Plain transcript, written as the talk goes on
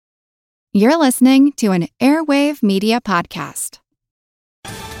You're listening to an Airwave Media Podcast.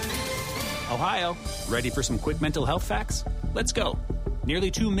 Ohio, ready for some quick mental health facts? Let's go. Nearly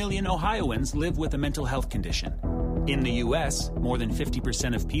 2 million Ohioans live with a mental health condition. In the U.S., more than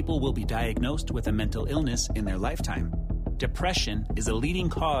 50% of people will be diagnosed with a mental illness in their lifetime. Depression is a leading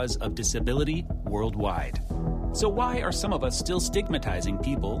cause of disability worldwide. So why are some of us still stigmatizing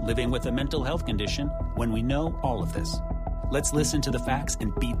people living with a mental health condition when we know all of this? Let's listen to the facts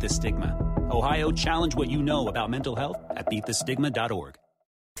and beat the stigma. Ohio, challenge what you know about mental health at beatthestigma.org.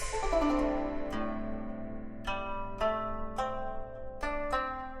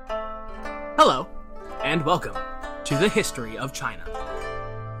 Hello, and welcome to the History of China.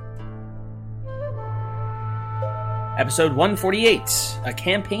 Episode 148, A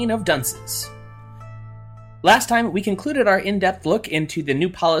Campaign of Dunces. Last time, we concluded our in-depth look into the new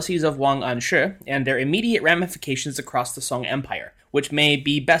policies of Wang Anshi and their immediate ramifications across the Song Empire, which may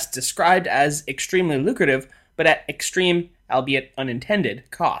be best described as extremely lucrative, but at extreme, albeit unintended,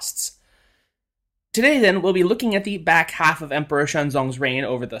 costs. Today, then, we'll be looking at the back half of Emperor Shenzong's reign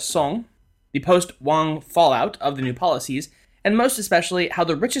over the Song, the post-Wang fallout of the new policies, and most especially how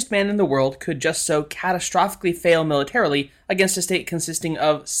the richest man in the world could just so catastrophically fail militarily against a state consisting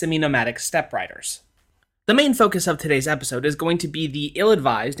of semi-nomadic steppe riders. The main focus of today's episode is going to be the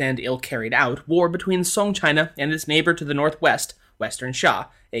ill-advised and ill-carried-out war between Song China and its neighbor to the northwest, Western Xia,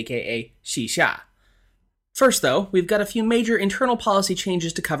 aka Xixia. First, though, we've got a few major internal policy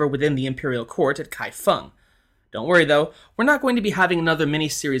changes to cover within the imperial court at Kaifeng. Don't worry, though, we're not going to be having another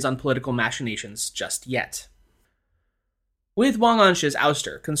mini-series on political machinations just yet. With Wang Anshi's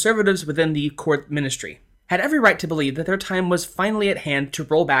ouster, conservatives within the court ministry had every right to believe that their time was finally at hand to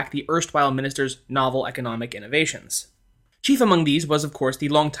roll back the erstwhile minister's novel economic innovations. Chief among these was, of course, the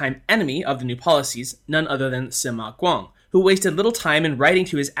longtime enemy of the new policies, none other than Sima Guang, who wasted little time in writing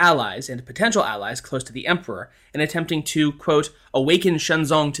to his allies and potential allies close to the emperor in attempting to, quote, awaken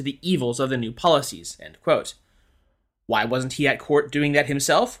Shenzong to the evils of the new policies, end quote. Why wasn't he at court doing that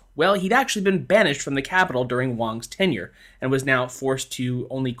himself? Well, he'd actually been banished from the capital during Wang's tenure, and was now forced to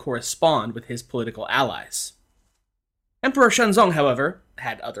only correspond with his political allies. Emperor Shenzong, however,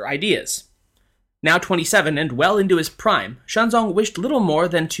 had other ideas. Now 27 and well into his prime, Shenzong wished little more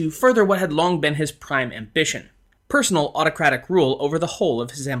than to further what had long been his prime ambition: personal autocratic rule over the whole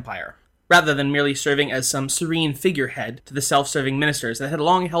of his empire, rather than merely serving as some serene figurehead to the self-serving ministers that had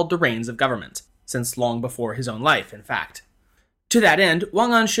long held the reins of government. Since long before his own life, in fact. To that end,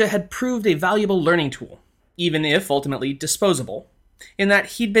 Wang Anshi had proved a valuable learning tool, even if ultimately disposable, in that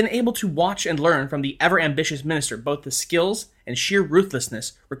he'd been able to watch and learn from the ever-ambitious minister both the skills and sheer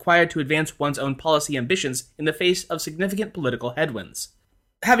ruthlessness required to advance one's own policy ambitions in the face of significant political headwinds.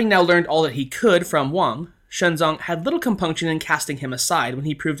 Having now learned all that he could from Wang, Shenzong had little compunction in casting him aside when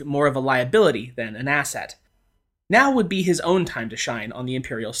he proved more of a liability than an asset. Now would be his own time to shine on the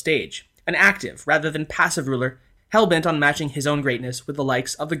imperial stage. An active, rather than passive ruler, hell-bent on matching his own greatness with the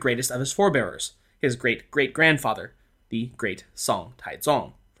likes of the greatest of his forebearers, his great-great-grandfather, the great Song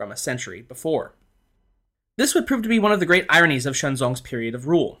Taizong, from a century before. This would prove to be one of the great ironies of Shenzong's period of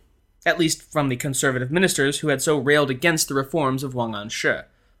rule, at least from the conservative ministers who had so railed against the reforms of Wang Anshi.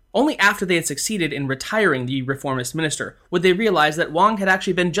 Only after they had succeeded in retiring the reformist minister would they realize that Wang had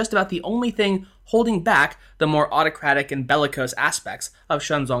actually been just about the only thing holding back the more autocratic and bellicose aspects of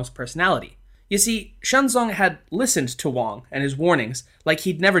Shenzong's personality. You see, Shenzong had listened to Wang and his warnings like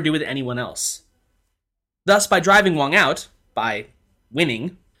he'd never do with anyone else. Thus, by driving Wang out, by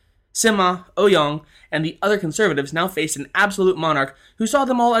winning, Sima, Ouyang, and the other conservatives now faced an absolute monarch who saw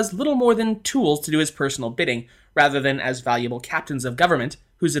them all as little more than tools to do his personal bidding, rather than as valuable captains of government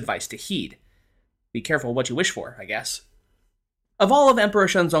whose advice to heed. Be careful what you wish for, I guess. Of all of Emperor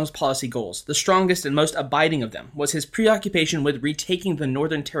Shenzong's policy goals, the strongest and most abiding of them was his preoccupation with retaking the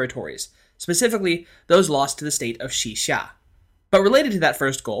northern territories, specifically those lost to the state of Xixia. But related to that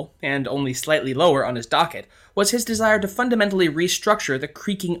first goal, and only slightly lower on his docket, was his desire to fundamentally restructure the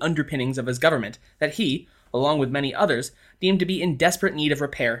creaking underpinnings of his government that he, along with many others, deemed to be in desperate need of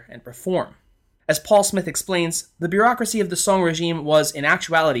repair and reform. As Paul Smith explains, the bureaucracy of the Song regime was, in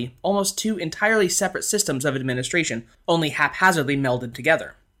actuality, almost two entirely separate systems of administration, only haphazardly melded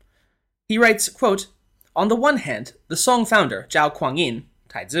together. He writes, quote, on the one hand, the Song founder, Zhao Kuangyin,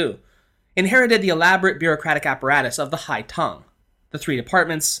 Taizu, inherited the elaborate bureaucratic apparatus of the Hai Tang, the 3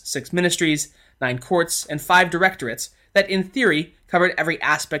 departments, 6 ministries, 9 courts, and 5 directorates that in theory covered every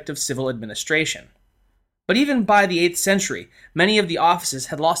aspect of civil administration. But even by the 8th century, many of the offices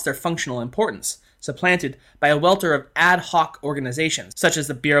had lost their functional importance, supplanted by a welter of ad hoc organizations, such as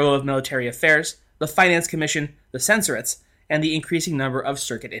the Bureau of Military Affairs, the Finance Commission, the Censораtes, and the increasing number of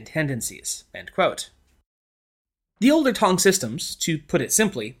circuit intendancies." End quote. The older Tang systems, to put it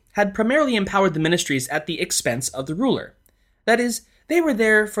simply, had primarily empowered the ministries at the expense of the ruler. That is, they were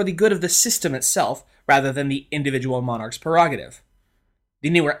there for the good of the system itself, rather than the individual monarch's prerogative. The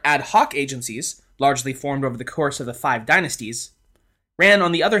newer ad hoc agencies, largely formed over the course of the 5 dynasties, ran,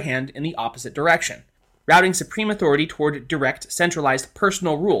 on the other hand, in the opposite direction, routing supreme authority toward direct, centralized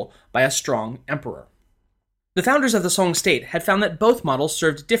personal rule by a strong emperor. The founders of the Song state had found that both models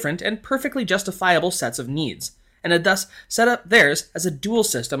served different and perfectly justifiable sets of needs, and had thus set up theirs as a dual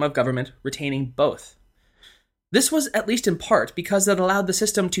system of government retaining both. This was at least in part because it allowed the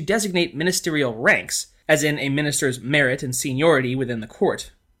system to designate ministerial ranks, as in a minister's merit and seniority within the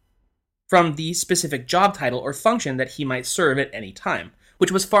court, from the specific job title or function that he might serve at any time,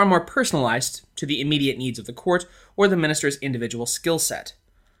 which was far more personalized to the immediate needs of the court or the minister's individual skill set.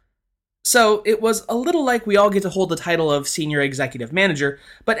 So, it was a little like we all get to hold the title of senior executive manager,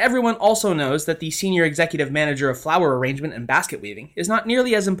 but everyone also knows that the senior executive manager of flower arrangement and basket weaving is not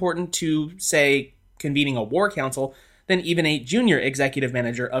nearly as important to, say, convening a war council than even a junior executive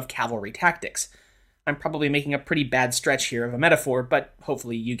manager of cavalry tactics. I'm probably making a pretty bad stretch here of a metaphor, but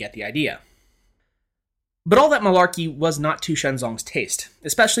hopefully you get the idea. But all that malarkey was not to Shenzong's taste,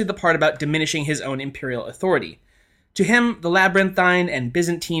 especially the part about diminishing his own imperial authority. To him, the labyrinthine and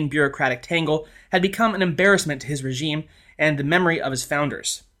Byzantine bureaucratic tangle had become an embarrassment to his regime and the memory of his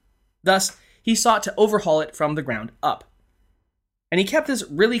founders. Thus, he sought to overhaul it from the ground up. And he kept this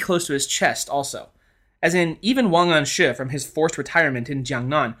really close to his chest also, as in even Wang Anshi from his forced retirement in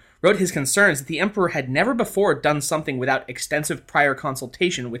Jiangnan wrote his concerns that the emperor had never before done something without extensive prior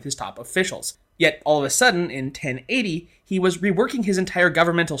consultation with his top officials. Yet, all of a sudden, in 1080, he was reworking his entire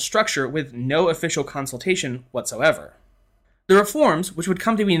governmental structure with no official consultation whatsoever. The reforms, which would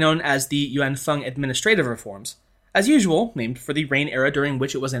come to be known as the Yuanfeng administrative reforms, as usual, named for the reign era during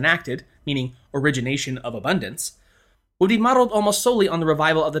which it was enacted, meaning origination of abundance, would be modeled almost solely on the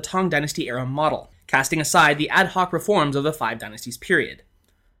revival of the Tang Dynasty era model, casting aside the ad hoc reforms of the 5 dynasties period.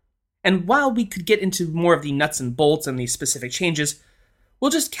 And while we could get into more of the nuts and bolts and the specific changes,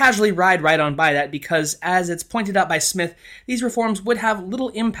 we'll just casually ride right on by that because, as it's pointed out by Smith, these reforms would have little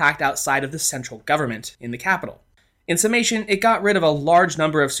impact outside of the central government in the capital. In summation, it got rid of a large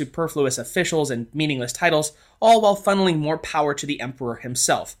number of superfluous officials and meaningless titles, all while funneling more power to the emperor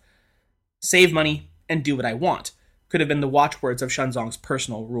himself. Save money and do what I want could have been the watchwords of Shenzong's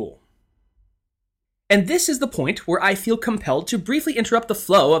personal rule. And this is the point where I feel compelled to briefly interrupt the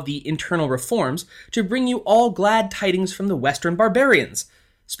flow of the internal reforms to bring you all glad tidings from the Western barbarians,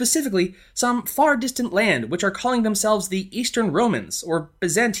 specifically some far distant land which are calling themselves the Eastern Romans, or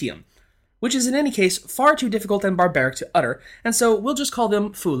Byzantium, which is in any case far too difficult and barbaric to utter, and so we'll just call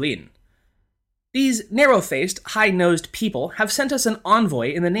them Fulin. These narrow-faced, high-nosed people have sent us an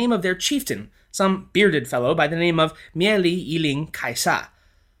envoy in the name of their chieftain, some bearded fellow by the name of Mieli Yiling Kaisa,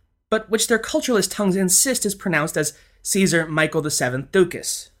 but which their culturalist tongues insist is pronounced as Caesar Michael VII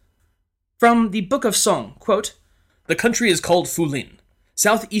Ducas. From the Book of Song, quote, "The country is called Fulin.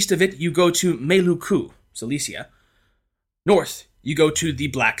 Southeast of it you go to Meluku, Cilicia. North you go to the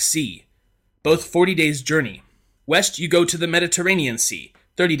Black Sea, both 40 days' journey. West you go to the Mediterranean Sea,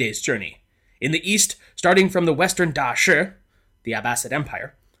 30 days' journey. In the east, starting from the western Dashi, the Abbasid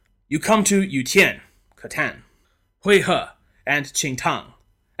Empire, you come to Yutian, Khotan, Huihe, and Qingtang,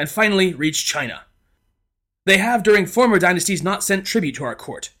 and finally reach China. They have during former dynasties not sent tribute to our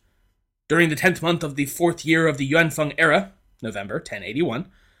court. During the 10th month of the 4th year of the Yuanfeng era, November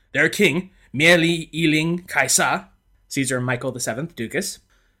 1081, their king, Mieli Yiling Kaisa, Caesar Michael VII Ducas,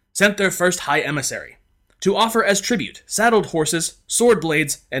 sent their first high emissary, to offer as tribute saddled horses, sword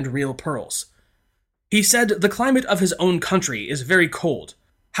blades, and real pearls. He said the climate of his own country is very cold.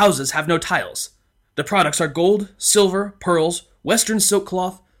 Houses have no tiles. The products are gold, silver, pearls, western silk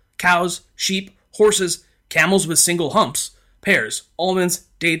cloth, cows, sheep, horses, camels with single humps, pears, almonds,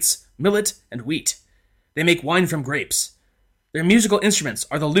 dates, millet, and wheat. They make wine from grapes. Their musical instruments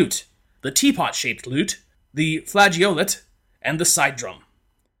are the lute, the teapot-shaped lute, the flageolet, and the side drum.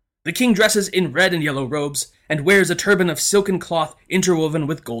 The king dresses in red and yellow robes, and wears a turban of silken cloth interwoven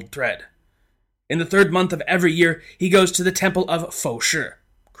with gold thread. In the 3rd month of every year, he goes to the temple of Fo Shi,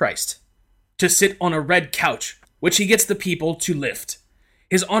 Christ, to sit on a red couch, which he gets the people to lift.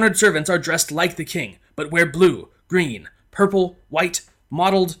 His honored servants are dressed like the king, but wear blue, green, purple, white,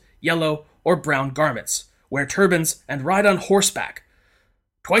 mottled, yellow, or brown garments, wear turbans, and ride on horseback.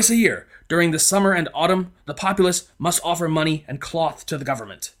 Twice a year, during the summer and autumn, the populace must offer money and cloth to the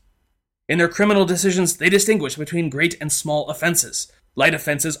government. In their criminal decisions, they distinguish between great and small offenses. Light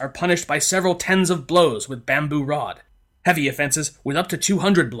offenses are punished by several tens of blows with bamboo rod. Heavy offenses with up to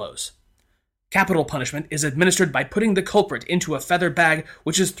 200 blows. Capital punishment is administered by putting the culprit into a feather bag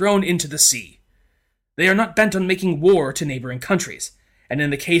which is thrown into the sea. They are not bent on making war to neighboring countries, and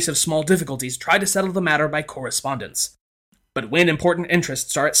in the case of small difficulties try to settle the matter by correspondence. But when important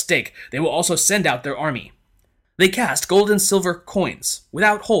interests are at stake, they will also send out their army. They cast gold and silver coins,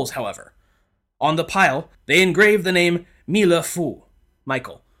 without holes, however. On the pile, they engrave the name Mille Fu,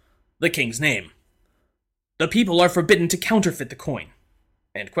 Michael, the king's name. The people are forbidden to counterfeit the coin.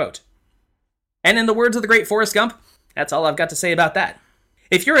 End quote. And in the words of the great Forrest Gump, that's all I've got to say about that.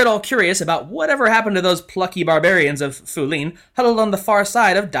 If you're at all curious about whatever happened to those plucky barbarians of Fulin huddled on the far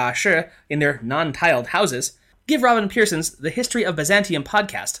side of Da Shi in their non-tiled houses, give Robin Pearson's The History of Byzantium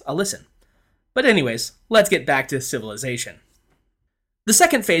podcast a listen. But anyways, let's get back to civilization. The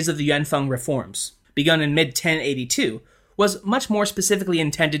second phase of the Yuanfeng reforms, begun in mid-1082, was much more specifically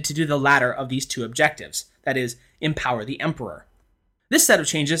intended to do the latter of these two objectives, that is, empower the emperor. This set of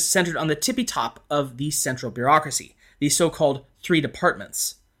changes centered on the tippy top of the central bureaucracy, the so-called three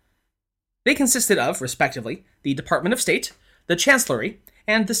departments. They consisted of, respectively, the Department of State, the Chancellery,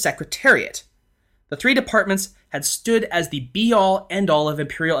 and the Secretariat. The three departments had stood as the be-all, end-all of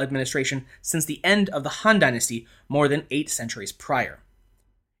imperial administration since the end of the Han Dynasty more than 8 centuries prior.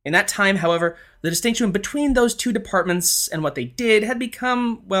 In that time, however, the distinction between those two departments and what they did had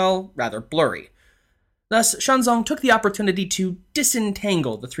become, well, rather blurry. Thus, Xuanzong took the opportunity to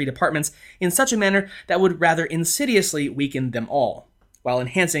disentangle the three departments in such a manner that would rather insidiously weaken them all, while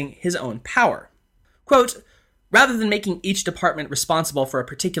enhancing his own power. Quote, rather than making each department responsible for a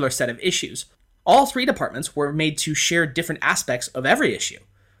particular set of issues, all three departments were made to share different aspects of every issue.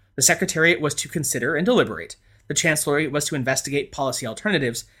 The Secretariat was to consider and deliberate, the Chancellery was to investigate policy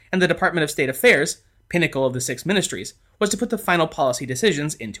alternatives, and the Department of State Affairs, pinnacle of the 6 ministries, was to put the final policy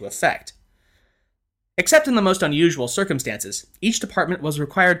decisions into effect. Except in the most unusual circumstances, each department was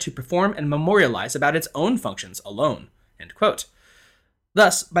required to perform and memorialize about its own functions alone. End quote.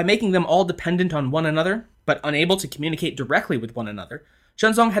 Thus, by making them all dependent on one another, but unable to communicate directly with one another,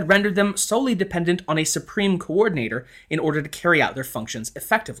 Xuanzong had rendered them solely dependent on a supreme coordinator in order to carry out their functions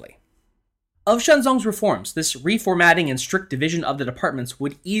effectively. Of Xuanzong's reforms, this reformatting and strict division of the departments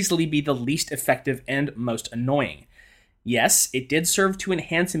would easily be the least effective and most annoying. Yes, it did serve to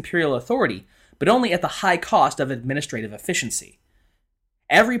enhance imperial authority, but only at the high cost of administrative efficiency.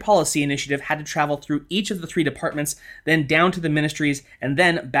 Every policy initiative had to travel through each of the three departments, then down to the ministries, and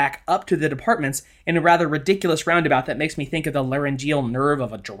then back up to the departments in a rather ridiculous roundabout that makes me think of the laryngeal nerve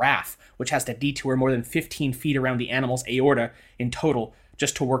of a giraffe, which has to detour more than 15 feet around the animal's aorta in total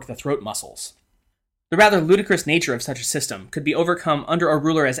just to work the throat muscles. The rather ludicrous nature of such a system could be overcome under a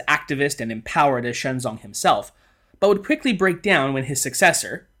ruler as activist and empowered as Xuanzong himself, but would quickly break down when his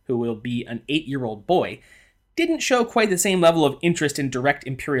successor, who will be an 8-year-old boy, didn't show quite the same level of interest in direct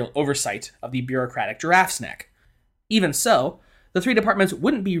imperial oversight of the bureaucratic giraffe's neck. Even so, the three departments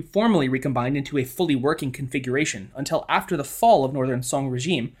wouldn't be formally recombined into a fully working configuration until after the fall of Northern Song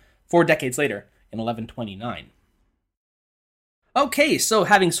regime, 4 decades later, in 1129. Okay, so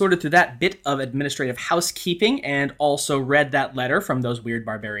having sorted through that bit of administrative housekeeping and also read that letter from those weird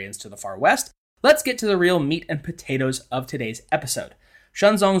barbarians to the far west, let's get to the real meat and potatoes of today's episode.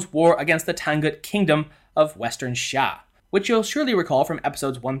 Xuanzong's war against the Tangut Kingdom of Western Xia, which you'll surely recall from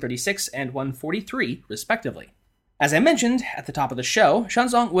episodes 136 and 143, respectively. As I mentioned at the top of the show,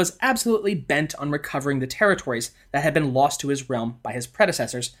 Xuanzong was absolutely bent on recovering the territories that had been lost to his realm by his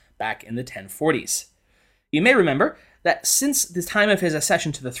predecessors back in the 1040s. You may remember that since the time of his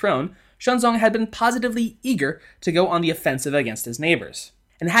accession to the throne, Xuanzong had been positively eager to go on the offensive against his neighbors,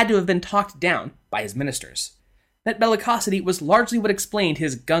 and had to have been talked down by his ministers. That bellicosity was largely what explained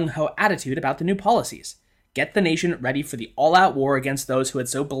his gung-ho attitude about the new policies. Get the nation ready for the all-out war against those who had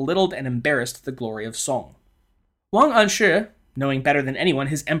so belittled and embarrassed the glory of Song. Wang Anshi, knowing better than anyone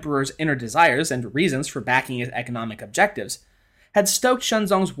his emperor's inner desires and reasons for backing his economic objectives, had stoked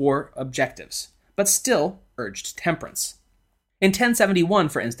Xuanzong's war objectives, but still urged temperance. In 1071,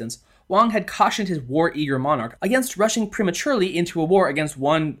 for instance, Wang had cautioned his war-eager monarch against rushing prematurely into a war against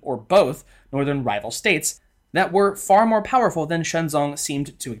one or both northern rival states that were far more powerful than Xuanzong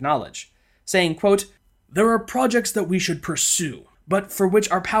seemed to acknowledge, saying, quote, "There are projects that we should pursue, but for which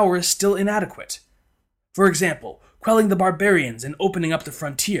our power is still inadequate. For example, quelling the barbarians and opening up the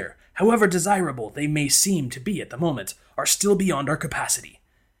frontier, however desirable they may seem to be at the moment, are still beyond our capacity.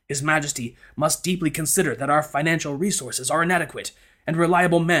 His Majesty must deeply consider that our financial resources are inadequate and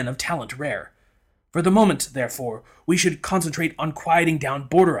reliable men of talent rare. For the moment, therefore, we should concentrate on quieting down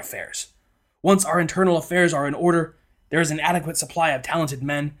border affairs. Once our internal affairs are in order, there is an adequate supply of talented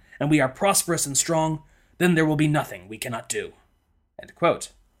men, and we are prosperous and strong, then there will be nothing we cannot do." End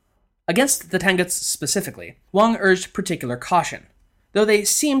quote. Against the Tanguts specifically, Wang urged particular caution. Though they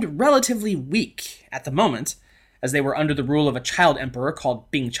seemed relatively weak at the moment, as they were under the rule of a child emperor called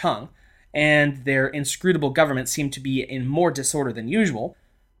Bing Chang, and their inscrutable government seemed to be in more disorder than usual,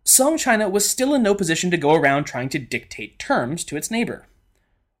 Song China was still in no position to go around trying to dictate terms to its neighbor.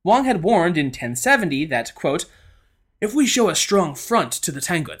 Wang had warned in 1070 that, quote, "If we show a strong front to the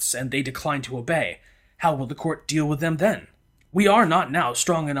Tanguts and they decline to obey, how will the court deal with them then? We are not now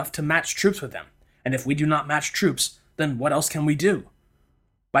strong enough to match troops with them, and if we do not match troops, then what else can we do?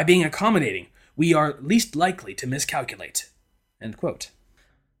 By being accommodating, we are least likely to miscalculate." End quote.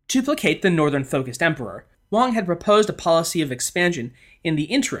 To placate the northern-focused emperor, Wang had proposed a policy of expansion in the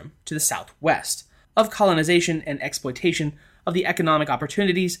interim to the southwest, of colonization and exploitation of the economic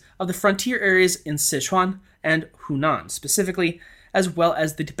opportunities of the frontier areas in Sichuan and Hunan specifically, as well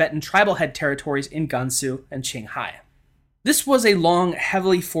as the Tibetan tribal head territories in Gansu and Qinghai. This was a long,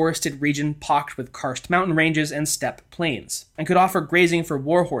 heavily forested region pocked with karst mountain ranges and steppe plains, and could offer grazing for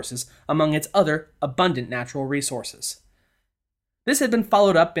war horses among its other abundant natural resources. This had been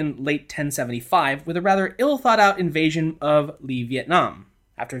followed up in late 1075 with a rather ill-thought-out invasion of Li Vietnam,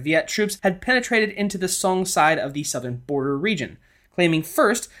 after Viet troops had penetrated into the Song side of the southern border region, claiming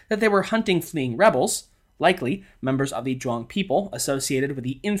first that they were hunting fleeing rebels, likely members of the Zhuang people associated with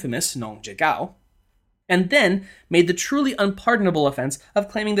the infamous Nong Zhigao, and then made the truly unpardonable offense of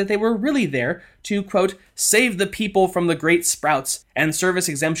claiming that they were really there to, quote, "save the people from the great sprouts and service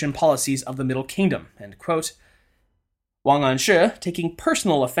exemption policies of the Middle Kingdom," end quote. Wang Anshi, taking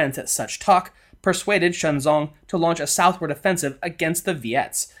personal offense at such talk, persuaded Shenzong to launch a southward offensive against the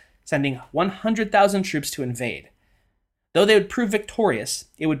Viets, sending 100,000 troops to invade. Though they would prove victorious,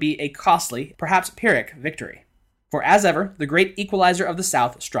 it would be a costly, perhaps Pyrrhic, victory. For as ever, the great equalizer of the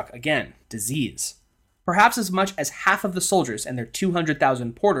south struck again, disease. Perhaps as much as half of the soldiers and their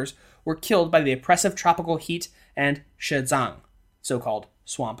 200,000 porters were killed by the oppressive tropical heat and shizang, so-called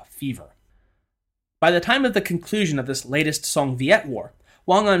swamp fever. By the time of the conclusion of this latest Song-Viet war,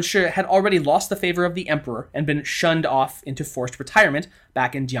 Wang Anshi had already lost the favor of the emperor and been shunned off into forced retirement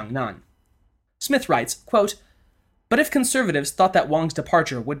back in Jiangnan. Smith writes, quote, "But if conservatives thought that Wang's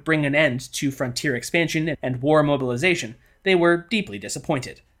departure would bring an end to frontier expansion and war mobilization, they were deeply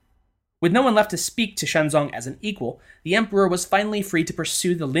disappointed. With no one left to speak to Shenzong as an equal, the emperor was finally free to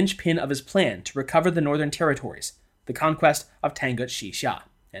pursue the linchpin of his plan to recover the northern territories, the conquest of Tangut Xixia."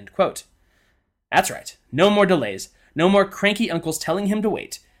 End quote. That's right, no more delays, no more cranky uncles telling him to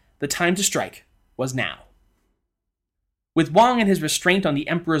wait. The time to strike was now. With Wang and his restraint on the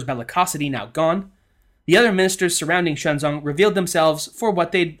emperor's bellicosity now gone, the other ministers surrounding Shenzong revealed themselves for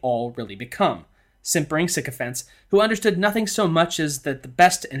what they'd all really become, simpering sycophants who understood nothing so much as that the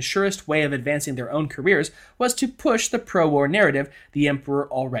best and surest way of advancing their own careers was to push the pro-war narrative the emperor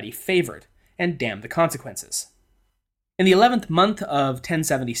already favored, and damn the consequences. In the 11th month of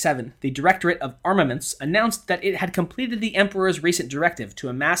 1077, the Directorate of Armaments announced that it had completed the emperor's recent directive to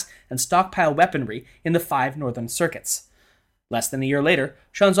amass and stockpile weaponry in the 5 northern circuits. Less than a year later,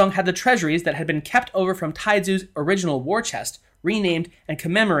 Shenzong had the treasuries that had been kept over from Taizu's original war chest renamed and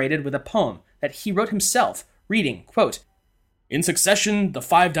commemorated with a poem that he wrote himself, reading, quote, "In succession, the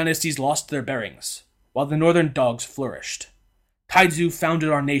 5 dynasties lost their bearings, while the northern dogs flourished. Taizu founded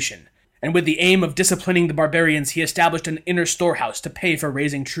our nation, and with the aim of disciplining the barbarians, he established an inner storehouse to pay for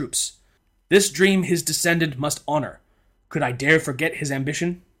raising troops. This dream his descendant must honor. Could I dare forget his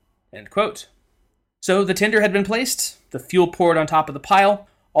ambition?" End quote. So the tinder had been placed, the fuel poured on top of the pile.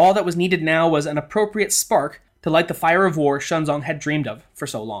 All that was needed now was an appropriate spark to light the fire of war Shenzong had dreamed of for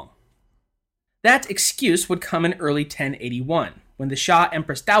so long. That excuse would come in early 1081, when the Xia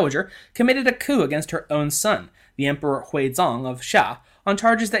Empress Dowager committed a coup against her own son, the Emperor Huizong of Xia, on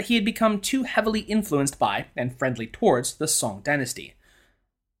charges that he had become too heavily influenced by and friendly towards the Song dynasty.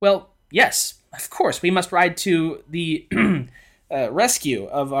 Well, yes, of course, we must ride to the rescue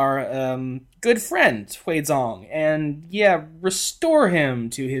of our good friend Huizong and, restore him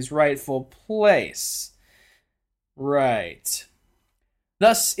to his rightful place. Right.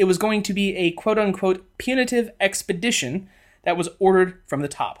 Thus, it was going to be a quote-unquote punitive expedition that was ordered from the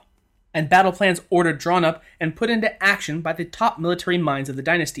top, and battle plans ordered drawn up and put into action by the top military minds of the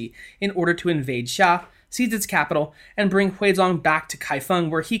dynasty in order to invade Xia, seize its capital, and bring Huizong back to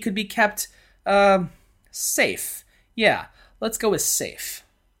Kaifeng where he could be kept, safe. Yeah, let's go with safe.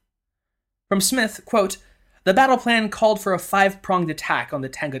 From Smith, quote, "The battle plan called for a 5-pronged attack on the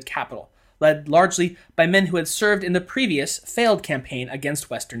Tangut capital, led largely by men who had served in the previous failed campaign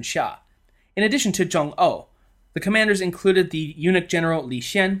against Western Xia. In addition to Zhong O, the commanders included the eunuch general Li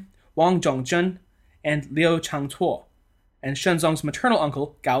Xian, Wang Zhongjun, and Liu Changtuo, and Shenzong's maternal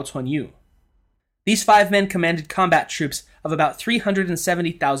uncle Gao Chunyu. These 5 men commanded combat troops of about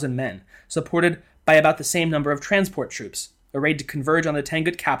 370,000 men, supported by about the same number of transport troops, arrayed to converge on the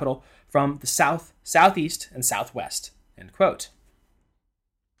Tangut capital from the south, southeast, and southwest. End quote.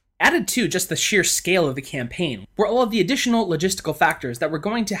 Added to just the sheer scale of the campaign were all of the additional logistical factors that were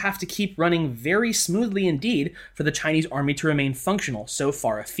going to have to keep running very smoothly indeed for the Chinese army to remain functional so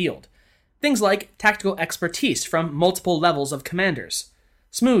far afield. Things like tactical expertise from multiple levels of commanders,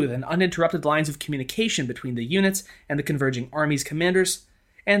 smooth and uninterrupted lines of communication between the units and the converging army's commanders,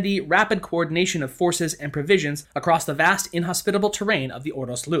 and the rapid coordination of forces and provisions across the vast inhospitable terrain of the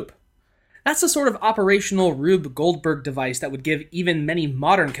Ordos Loop. That's the sort of operational Rube Goldberg device that would give even many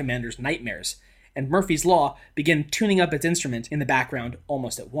modern commanders nightmares, and Murphy's Law began tuning up its instrument in the background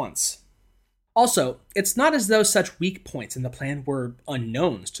almost at once. Also, it's not as though such weak points in the plan were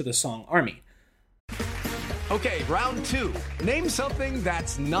unknowns to the Song army. Okay, round 2. Name something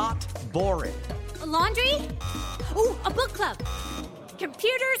that's not boring. A laundry? Ooh, a book club.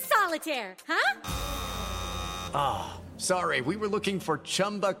 Computer solitaire, huh? Sorry, we were looking for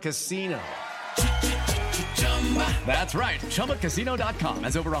Chumba Casino. That's right, ChumbaCasino.com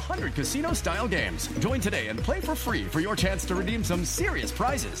has over 100 casino-style games. Join today and play for free for your chance to redeem some serious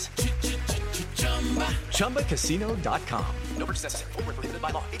prizes. ChumbaCasino.com. No purchase necessary. Void where prohibited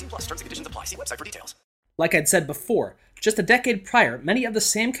by law. 18 plus. Terms and conditions apply. See website for details. Like I'd said before, just a decade prior, many of the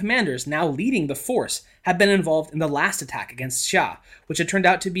same commanders now leading the force had been involved in the last attack against Xia, which had turned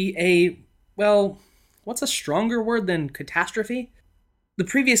out to be a, well, what's a stronger word than catastrophe? The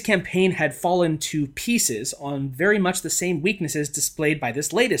previous campaign had fallen to pieces on very much the same weaknesses displayed by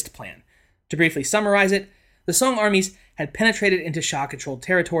this latest plan. To briefly summarize it, the Song armies had penetrated into Xia-controlled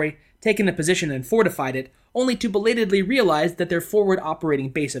territory, taken a position and fortified it, only to belatedly realize that their forward operating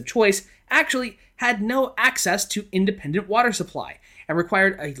base of choice actually had no access to independent water supply, and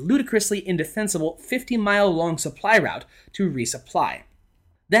required a ludicrously indefensible 50-mile-long supply route to resupply.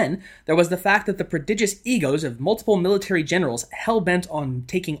 Then, there was the fact that the prodigious egos of multiple military generals hell-bent on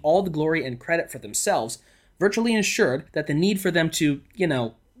taking all the glory and credit for themselves virtually ensured that the need for them to,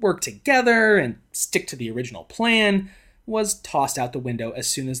 work together and stick to the original plan was tossed out the window as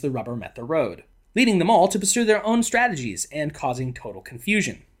soon as the rubber met the road, leading them all to pursue their own strategies and causing total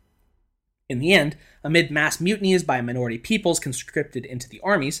confusion. In the end, amid mass mutinies by minority peoples conscripted into the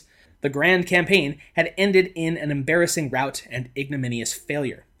armies, the grand campaign had ended in an embarrassing rout and ignominious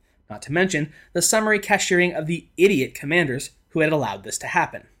failure, not to mention the summary cashiering of the idiot commanders who had allowed this to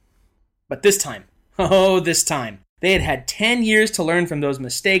happen. But this time, they had had 10 years to learn from those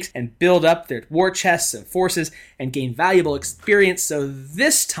mistakes and build up their war chests and forces and gain valuable experience, so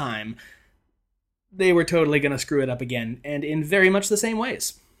this time they were totally going to screw it up again, and in very much the same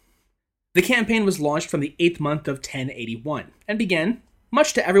ways. The campaign was launched from the 8th month of 1081, and began,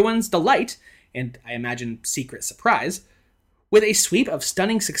 much to everyone's delight, and I imagine secret surprise, with a sweep of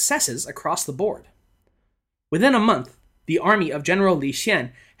stunning successes across the board. Within a month, the army of General Li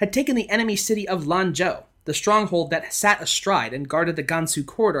Xian had taken the enemy city of Lanzhou, the stronghold that sat astride and guarded the Gansu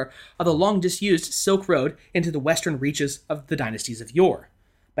corridor of the long-disused Silk Road into the western reaches of the dynasties of yore,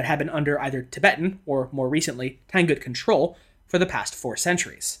 but had been under either Tibetan or, more recently, Tangut control for the past 4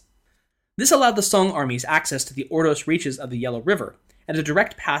 centuries. This allowed the Song armies access to the Ordos reaches of the Yellow River, and a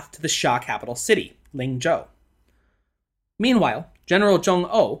direct path to the Xia capital city, Lingzhou. Meanwhile, General Zheng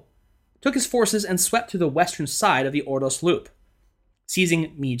O took his forces and swept through the western side of the Ordos Loop,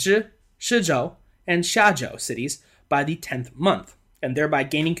 seizing Mizhi, Shizhou, and Xiazhou cities by the 10th month, and thereby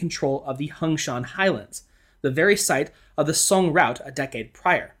gaining control of the Hengshan Highlands, the very site of the Song rout a decade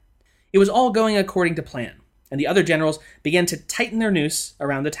prior. It was all going according to plan, and the other generals began to tighten their noose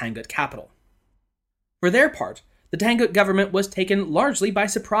around the Tangut capital. For their part, the Tangut government was taken largely by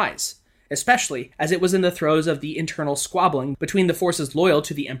surprise, especially as it was in the throes of the internal squabbling between the forces loyal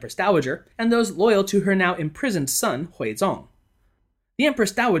to the Empress Dowager and those loyal to her now imprisoned son, Huizong. The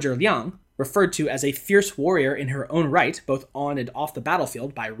Empress Dowager Liang, referred to as a fierce warrior in her own right, both on and off the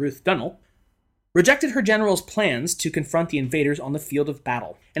battlefield by Ruth Dunnell, rejected her general's plans to confront the invaders on the field of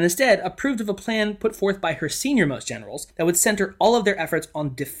battle, and instead approved of a plan put forth by her senior-most generals that would center all of their efforts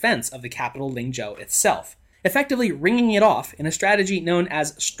on defense of the capital Lingzhou itself, effectively ringing it off in a strategy known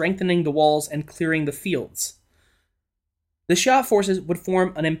as strengthening the walls and clearing the fields. The Xia forces would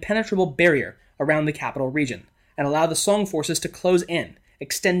form an impenetrable barrier around the capital region, and allow the Song forces to close in,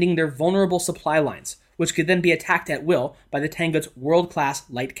 extending their vulnerable supply lines, which could then be attacked at will by the Tangut's world-class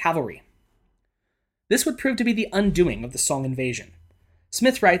light cavalry. This would prove to be the undoing of the Song invasion.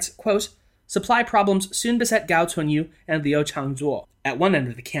 Smith writes, quote, "Supply problems soon beset Gao Chunyu and Liu Changtuo at one end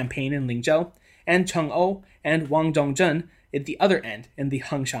of the campaign in Lingzhou, and Cheng-O and Wang Zhongzhen at the other end in the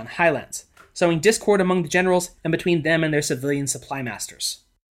Hengshan highlands, sowing discord among the generals and between them and their civilian supply masters.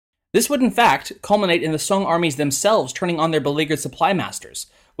 This would in fact culminate in the Song armies themselves turning on their beleaguered supply masters,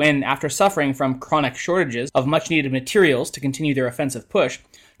 when, after suffering from chronic shortages of much-needed materials to continue their offensive push,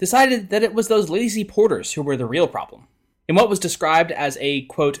 decided that it was those lazy porters who were the real problem. In what was described as a,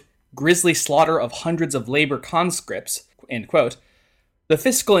 quote, grisly slaughter of hundreds of labor conscripts, end quote, the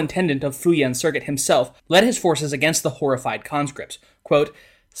fiscal intendant of Fuyan Circuit himself led his forces against the horrified conscripts, quote,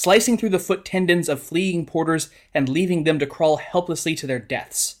 slicing through the foot tendons of fleeing porters and leaving them to crawl helplessly to their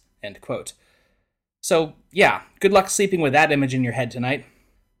deaths, end quote. So, yeah, good luck sleeping with that image in your head tonight.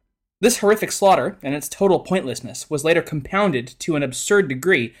 This horrific slaughter, and its total pointlessness, was later compounded to an absurd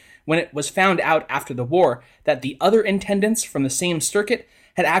degree when it was found out after the war that the other intendants from the same circuit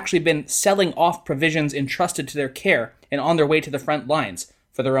had actually been selling off provisions entrusted to their care and on their way to the front lines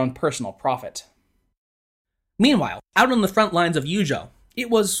for their own personal profit. Meanwhile, out on the front lines of Yuzhou, it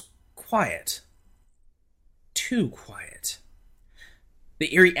was quiet. Too quiet.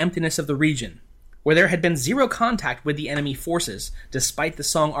 The eerie emptiness of the region, where there had been zero contact with the enemy forces, despite the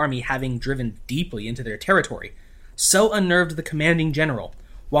Song army having driven deeply into their territory, so unnerved the commanding general,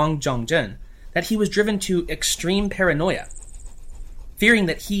 Wang Zhongzhen, that he was driven to extreme paranoia, fearing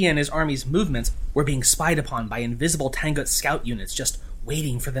that he and his army's movements were being spied upon by invisible Tangut scout units just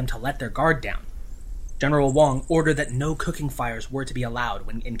waiting for them to let their guard down. General Wang ordered that no cooking fires were to be allowed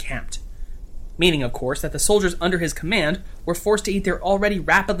when encamped, meaning, of course, that the soldiers under his command were forced to eat their already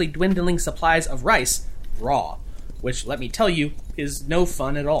rapidly dwindling supplies of rice raw, which, let me tell you, is no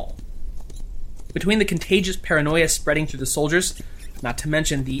fun at all. Between the contagious paranoia spreading through the soldiers, not to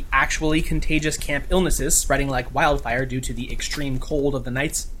mention the actually contagious camp illnesses spreading like wildfire due to the extreme cold of the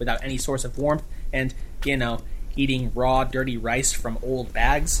nights without any source of warmth, and, eating raw, dirty rice from old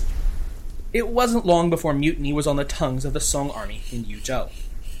bags, it wasn't long before mutiny was on the tongues of the Song army in Yuzhou,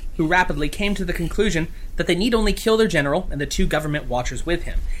 who rapidly came to the conclusion that they need only kill their general and the 2 government watchers with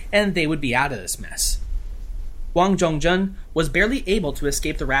him, and they would be out of this mess. Wang Zhongzhen was barely able to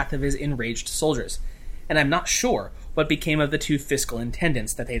escape the wrath of his enraged soldiers, and I'm not sure what became of the 2 fiscal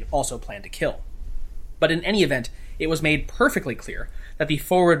intendants that they'd also planned to kill. But in any event, it was made perfectly clear that the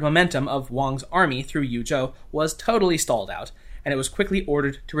forward momentum of Wang's army through Yuzhou was totally stalled out, and it was quickly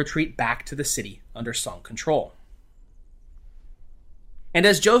ordered to retreat back to the city under Song control. And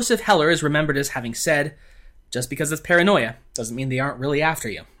as Joseph Heller is remembered as having said, just because it's paranoia doesn't mean they aren't really after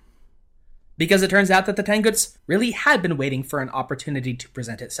you. Because it turns out that the Tanguts really had been waiting for an opportunity to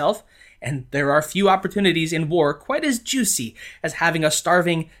present itself, and there are few opportunities in war quite as juicy as having a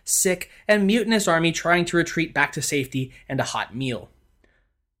starving, sick, and mutinous army trying to retreat back to safety and a hot meal.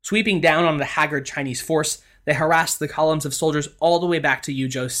 Sweeping down on the haggard Chinese force, they harassed the columns of soldiers all the way back to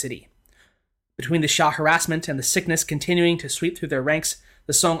Yuzhou City. Between the Xia harassment and the sickness continuing to sweep through their ranks,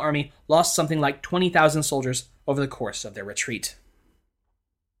 the Song army lost something like 20,000 soldiers over the course of their retreat.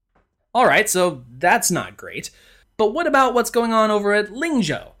 Alright, so that's not great. But what about what's going on over at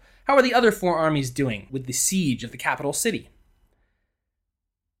Lingzhou? How are the other 4 armies doing with the siege of the capital city?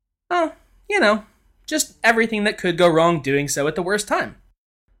 Oh, just everything that could go wrong doing so at the worst time.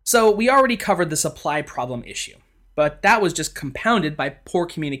 So we already covered the supply problem issue, but that was just compounded by poor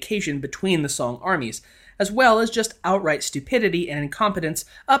communication between the Song armies, as well as just outright stupidity and incompetence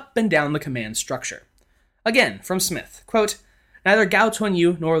up and down the command structure. Again, from Smith, quote, neither Gao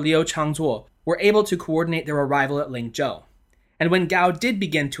Chunyu nor Liu Changzuo were able to coordinate their arrival at Lingzhou, and when Gao did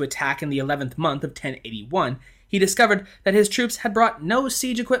begin to attack in the 11th month of 1081, he discovered that his troops had brought no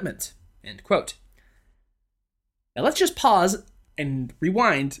siege equipment, end quote. Now let's just pause and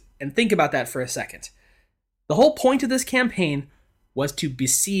rewind and think about that for a second. The whole point of this campaign was to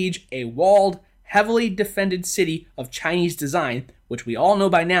besiege a walled, heavily defended city of Chinese design, which we all know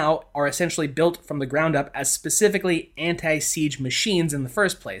by now are essentially built from the ground up as specifically anti-siege machines in the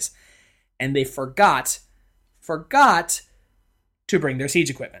first place, and they forgot to bring their siege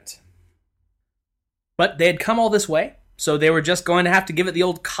equipment. But they had come all this way, so they were just going to have to give it the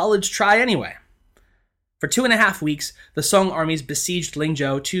old college try anyway. For 2.5 weeks, the Song armies besieged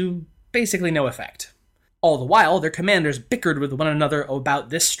Lingzhou to basically no effect. All the while, their commanders bickered with one another about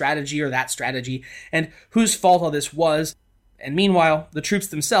this strategy or that strategy, and whose fault all this was, and meanwhile, the troops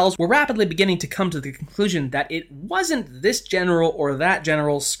themselves were rapidly beginning to come to the conclusion that it wasn't this general or that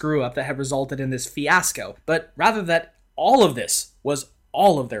general's screw-up that had resulted in this fiasco, but rather that all of this was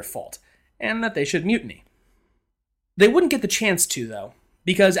all of their fault, and that they should mutiny. They wouldn't get the chance to, though,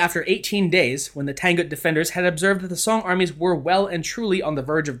 because after 18 days, when the Tangut defenders had observed that the Song armies were well and truly on the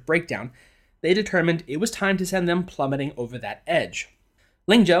verge of breakdown, they determined it was time to send them plummeting over that edge.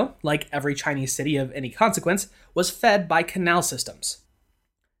 Lingzhou, like every Chinese city of any consequence, was fed by canal systems.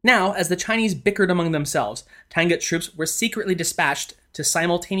 Now, as the Chinese bickered among themselves, Tangut troops were secretly dispatched to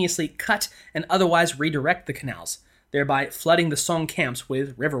simultaneously cut and otherwise redirect the canals, thereby flooding the Song camps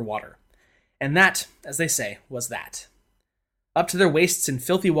with river water. And that, as they say, was that. Up to their waists in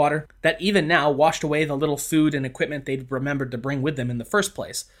filthy water that even now washed away the little food and equipment they'd remembered to bring with them in the first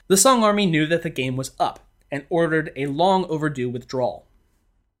place, the Song army knew that the game was up and ordered a long overdue withdrawal.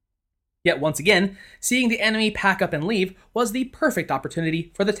 Yet once again, seeing the enemy pack up and leave was the perfect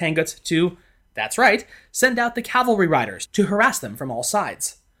opportunity for the Tanguts to, that's right, send out the cavalry riders to harass them from all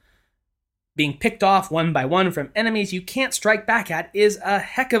sides. Being picked off one by one from enemies you can't strike back at is a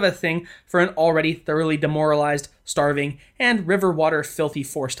heck of a thing for an already thoroughly demoralized, starving, and river water filthy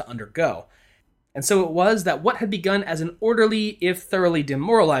force to undergo. And so it was that what had begun as an orderly, if thoroughly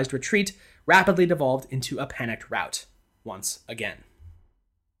demoralized retreat rapidly devolved into a panicked rout, once again.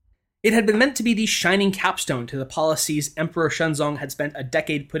 It had been meant to be the shining capstone to the policies Emperor Shenzong had spent a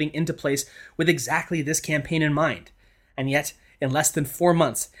decade putting into place with exactly this campaign in mind. And yet, in less than 4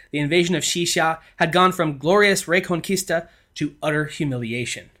 months, the invasion of Xixia had gone from glorious reconquista to utter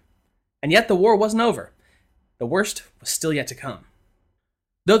humiliation. And yet the war wasn't over. The worst was still yet to come.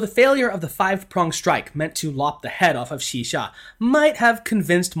 Though the failure of the five-pronged strike meant to lop the head off of Xixia might have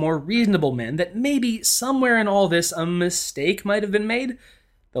convinced more reasonable men that maybe somewhere in all this a mistake might have been made,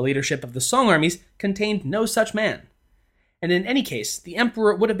 the leadership of the Song armies contained no such man. And in any case, the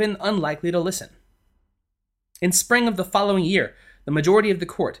emperor would have been unlikely to listen. In spring of the following year, the majority of the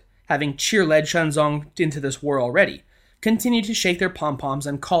court, having cheer-led Shenzong into this war already, continued to shake their pom-poms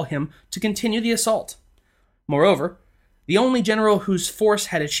and call him to continue the assault. Moreover, the only general whose force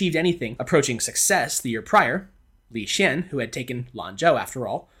had achieved anything approaching success the year prior, Li Xian, who had taken Lanzhou after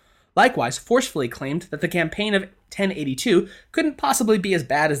all, likewise forcefully claimed that the campaign of 1082 couldn't possibly be as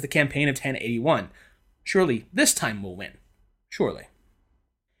bad as the campaign of 1081. Surely this time we'll win. Surely.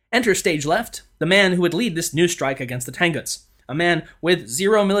 Enter stage left, the man who would lead this new strike against the Tanguts, a man with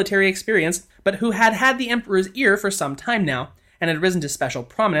zero military experience, but who had had the emperor's ear for some time now, and had risen to special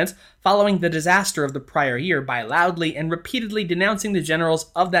prominence following the disaster of the prior year by loudly and repeatedly denouncing the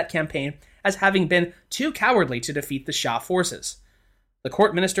generals of that campaign as having been too cowardly to defeat the Xia forces. The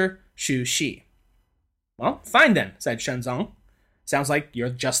court minister, Xu Shi. Well, fine then, said Shenzong. Sounds like you're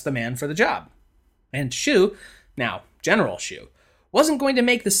just the man for the job. And Xu, now General Xu, wasn't going to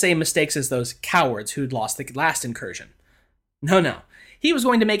make the same mistakes as those cowards who'd lost the last incursion. No. He was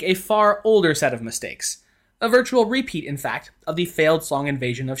going to make a far older set of mistakes. A virtual repeat, in fact, of the failed Song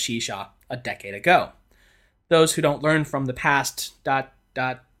invasion of Xixia a decade ago. Those who don't learn from the past...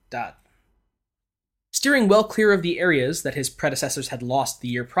 Steering well clear of the areas that his predecessors had lost the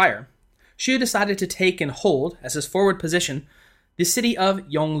year prior, Xu decided to take and hold, as his forward position, the city of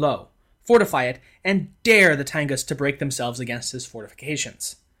Yongluo, fortify it, and dare the Tanguts to break themselves against his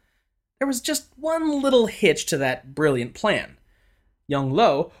fortifications. There was just one little hitch to that brilliant plan.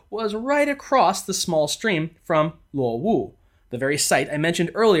 Yongluo was right across the small stream from Luowu, the very site I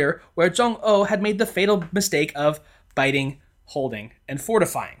mentioned earlier where Zhong-O had made the fatal mistake of biting, holding, and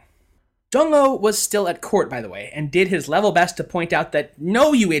fortifying. Zhong-O was still at court, by the way, and did his level best to point out that,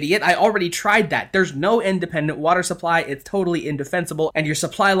 no, you idiot, I already tried that. There's no independent water supply, it's totally indefensible, and your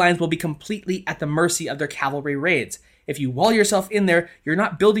supply lines will be completely at the mercy of their cavalry raids. If you wall yourself in there, you're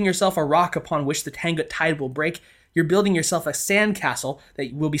not building yourself a rock upon which the Tangut tide will break, you're building yourself a sandcastle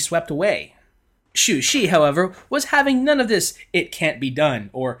that will be swept away. Xu Shi, however, was having none of this, it can't be done,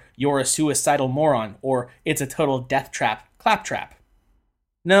 or you're a suicidal moron, or it's a total death trap, claptrap.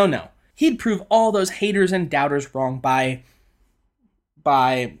 No. He'd prove all those haters and doubters wrong by...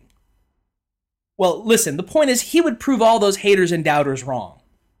 Well, listen, the point is he would prove all those haters and doubters wrong.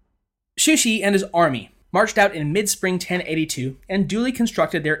 Xu Shi and his army marched out in mid-spring 1082 and duly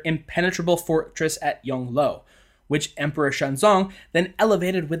constructed their impenetrable fortress at Yongluo, which Emperor Shenzong then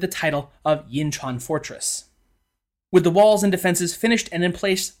elevated with the title of Yinchuan Fortress. With the walls and defenses finished and in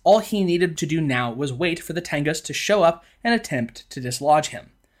place, all he needed to do now was wait for the Tanguts to show up and attempt to dislodge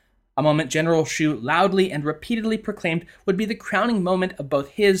him. A moment General Xu loudly and repeatedly proclaimed would be the crowning moment of both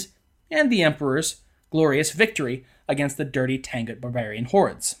his and the Emperor's glorious victory against the dirty Tangut barbarian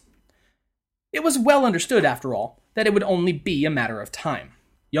hordes. It was well understood, after all, that it would only be a matter of time.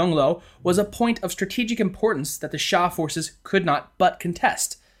 Yongluo was a point of strategic importance that the Xia forces could not but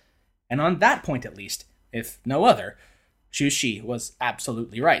contest. And on that point at least, if no other, Xu Shi was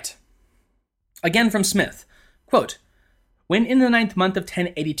absolutely right. Again from Smith, quote, when in the 9th month of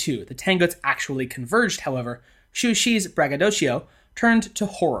 1082 the Tanguts actually converged, however, Xu Shi's braggadocio turned to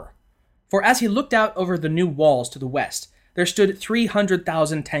horror. For as he looked out over the new walls to the west, there stood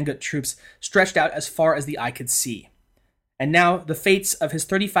 300,000 Tangut troops stretched out as far as the eye could see. And now the fates of his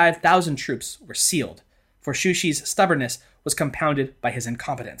 35,000 troops were sealed, for Shuxi's stubbornness was compounded by his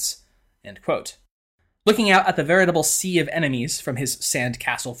incompetence." End quote. Looking out at the veritable sea of enemies from his sand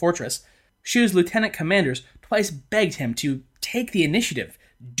castle fortress, Shu's lieutenant commanders twice begged him to take the initiative,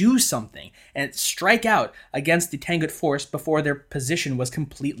 do something, and strike out against the Tangut force before their position was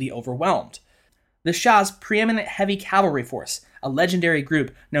completely overwhelmed. The Shah's preeminent heavy cavalry force, a legendary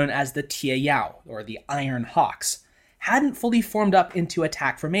group known as the Tie Yao, or the Iron Hawks, hadn't fully formed up into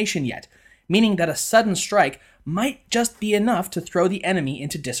attack formation yet, meaning that a sudden strike might just be enough to throw the enemy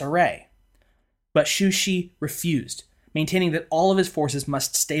into disarray. But Shuxi refused, maintaining that all of his forces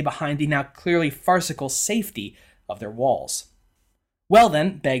must stay behind the now clearly farcical safety of their walls. "Well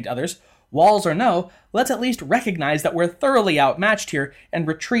then," begged others, "walls or no, let's at least recognize that we're thoroughly outmatched here and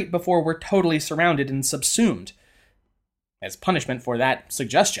retreat before we're totally surrounded and subsumed." As punishment for that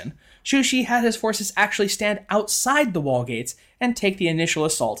suggestion, Shuxi had his forces actually stand outside the wall gates and take the initial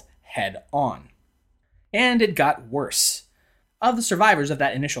assault head on. And it got worse. Of the survivors of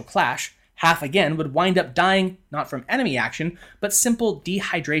that initial clash, half again would wind up dying not from enemy action, but simple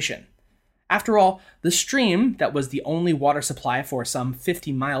dehydration. After all, the stream that was the only water supply for some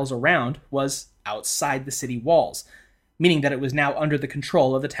 50 miles around was outside the city walls, meaning that it was now under the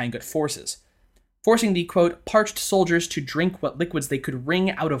control of the Tangut forces, forcing the, quote, parched soldiers to drink what liquids they could wring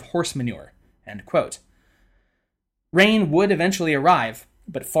out of horse manure, end quote. Rain would eventually arrive,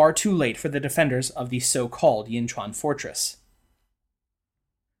 but far too late for the defenders of the so-called Yinchuan fortress.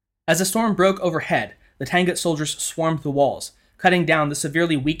 As the storm broke overhead, the Tangut soldiers swarmed the walls, cutting down the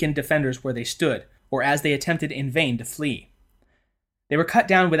severely weakened defenders where they stood, or as they attempted in vain to flee. They were cut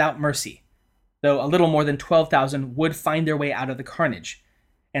down without mercy, though a little more than 12,000 would find their way out of the carnage,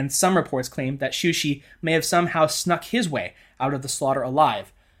 and some reports claim that Shuxi may have somehow snuck his way out of the slaughter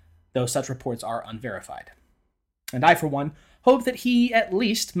alive, though such reports are unverified. And I, for one, hope that he at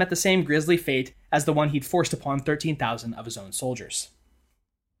least met the same grisly fate as the one he'd forced upon 13,000 of his own soldiers.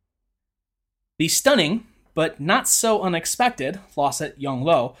 The stunning, but not so unexpected, loss at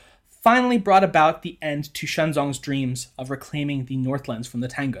Yongluo finally brought about the end to Shenzong's dreams of reclaiming the Northlands from the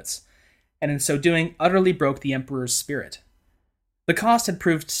Tanguts, and in so doing utterly broke the emperor's spirit. The cost had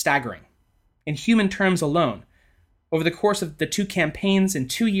proved staggering. In human terms alone, over the course of the two campaigns in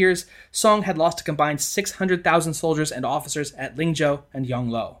 2 years, Song had lost a combined 600,000 soldiers and officers at Lingzhou and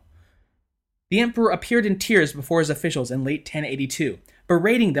Yongluo. The emperor appeared in tears before his officials in late 1082,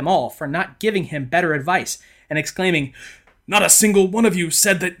 berating them all for not giving him better advice, and exclaiming, "Not a single one of you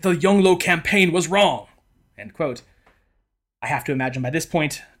said that the Yongluo campaign was wrong!" End quote. I have to imagine by this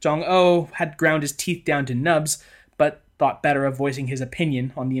point, Zhong-O had ground his teeth down to nubs, but thought better of voicing his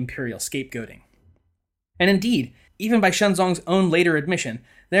opinion on the imperial scapegoating. And indeed, even by Shenzong's own later admission,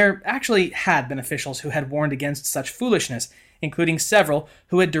 there actually had been officials who had warned against such foolishness, including several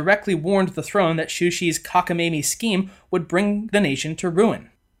who had directly warned the throne that Shuxi's cockamamie scheme would bring the nation to ruin,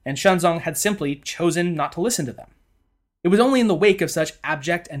 and Shenzong had simply chosen not to listen to them. It was only in the wake of such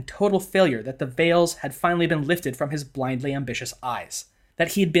abject and total failure that the veils had finally been lifted from his blindly ambitious eyes,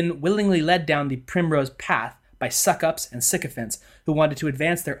 that he had been willingly led down the primrose path by suck-ups and sycophants who wanted to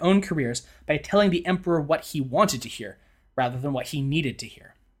advance their own careers by telling the emperor what he wanted to hear, rather than what he needed to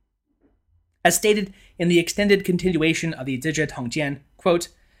hear. As stated in the extended continuation of the Zizhi Tongjian, quote,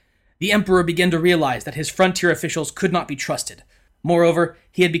 "The emperor began to realize that his frontier officials could not be trusted. Moreover,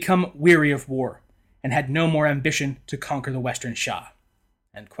 he had become weary of war, and had no more ambition to conquer the Western Shah."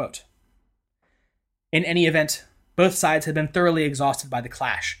 End quote. In any event, both sides had been thoroughly exhausted by the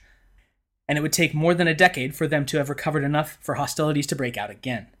clash, and it would take more than a decade for them to have recovered enough for hostilities to break out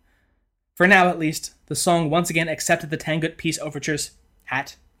again. For now, at least, the Song once again accepted the Tangut peace overtures,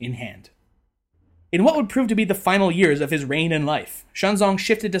 hat in hand. In what would prove to be the final years of his reign and life, Shenzong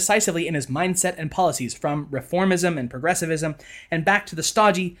shifted decisively in his mindset and policies from reformism and progressivism and back to the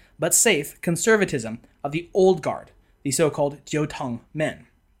stodgy, but safe, conservatism of the old guard, the so-called Jiutong men.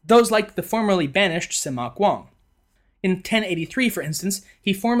 Those like the formerly banished Sima Guang. In 1083, for instance,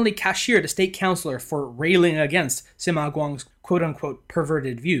 he formally cashiered a state councillor for railing against Sima Guang's quote-unquote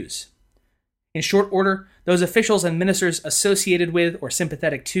perverted views. In short order, those officials and ministers associated with or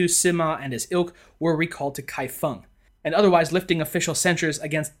sympathetic to Sima and his ilk were recalled to Kaifeng, and otherwise lifting official censures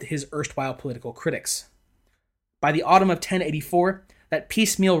against his erstwhile political critics. By the autumn of 1084, that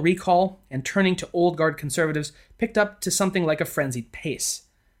piecemeal recall and turning to old guard conservatives picked up to something like a frenzied pace.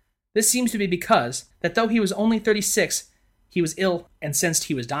 This seems to be because that though he was only 36, he was ill and sensed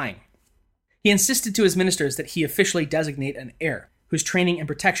he was dying. He insisted to his ministers that he officially designate an heir, whose training and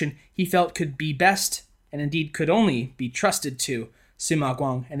protection he felt could be best and indeed could only be trusted to Sima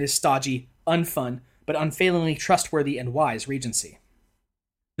Guang and his stodgy, unfun, but unfailingly trustworthy and wise regency.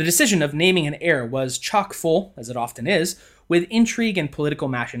 The decision of naming an heir was chock full, as it often is, with intrigue and political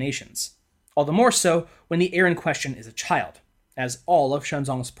machinations. All the more so when the heir in question is a child, as all of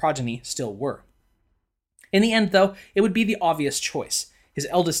Shenzong's progeny still were. In the end, though, it would be the obvious choice, his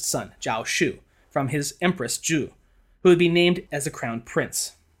eldest son, Zhao Shu, from his empress Zhu, who would be named as the crown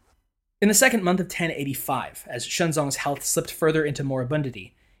prince. In the second month of 1085, as Shenzong's health slipped further into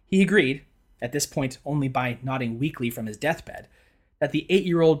moribundity, he agreed, at this point only by nodding weakly from his deathbed, that the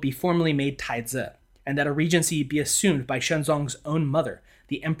 8-year-old be formally made Taizi, and that a regency be assumed by Shenzong's own mother,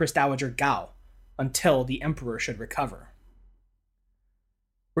 the Empress Dowager Gao, until the emperor should recover.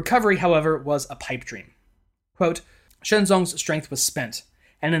 Recovery, however, was a pipe dream. Quote, Shenzong's strength was spent,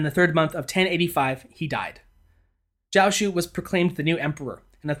 and in the third month of 1085, he died. Zhao Shu was proclaimed the new emperor,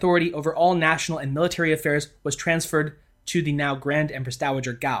 and authority over all national and military affairs was transferred to the now Grand Empress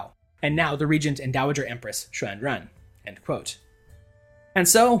Dowager Gao, and now the Regent and Dowager Empress Xuanren. End quote. And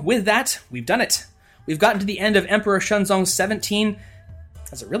so, with that, we've done it. We've gotten to the end of Emperor Shenzong's 17,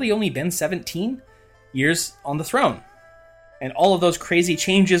 has it really only been 17? Years on the throne. And all of those crazy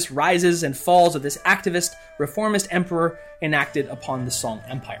changes, rises, and falls of this activist, reformist emperor enacted upon the Song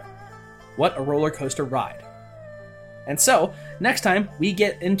Empire. What a roller coaster ride. And so, next time, we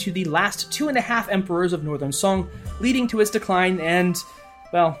get into the last 2.5 emperors of Northern Song, leading to its decline, and,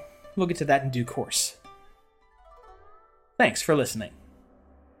 well, we'll get to that in due course. Thanks for listening.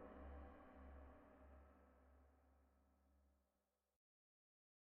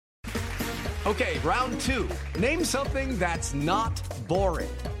 Okay, round 2. Name something that's not boring.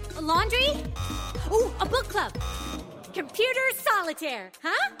 A laundry? Ooh, a book club. Computer solitaire,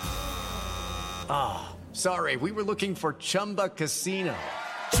 huh? Sorry, we were looking for Chumba Casino.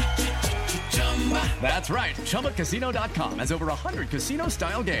 That's right. ChumbaCasino.com has over 100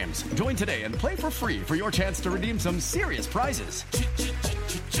 casino-style games. Join today and play for free for your chance to redeem some serious prizes.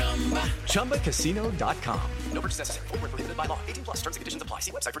 ChumbaCasino.com. No purchase necessary. Void where prohibited by law. 18+ terms and conditions apply.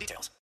 See website for details.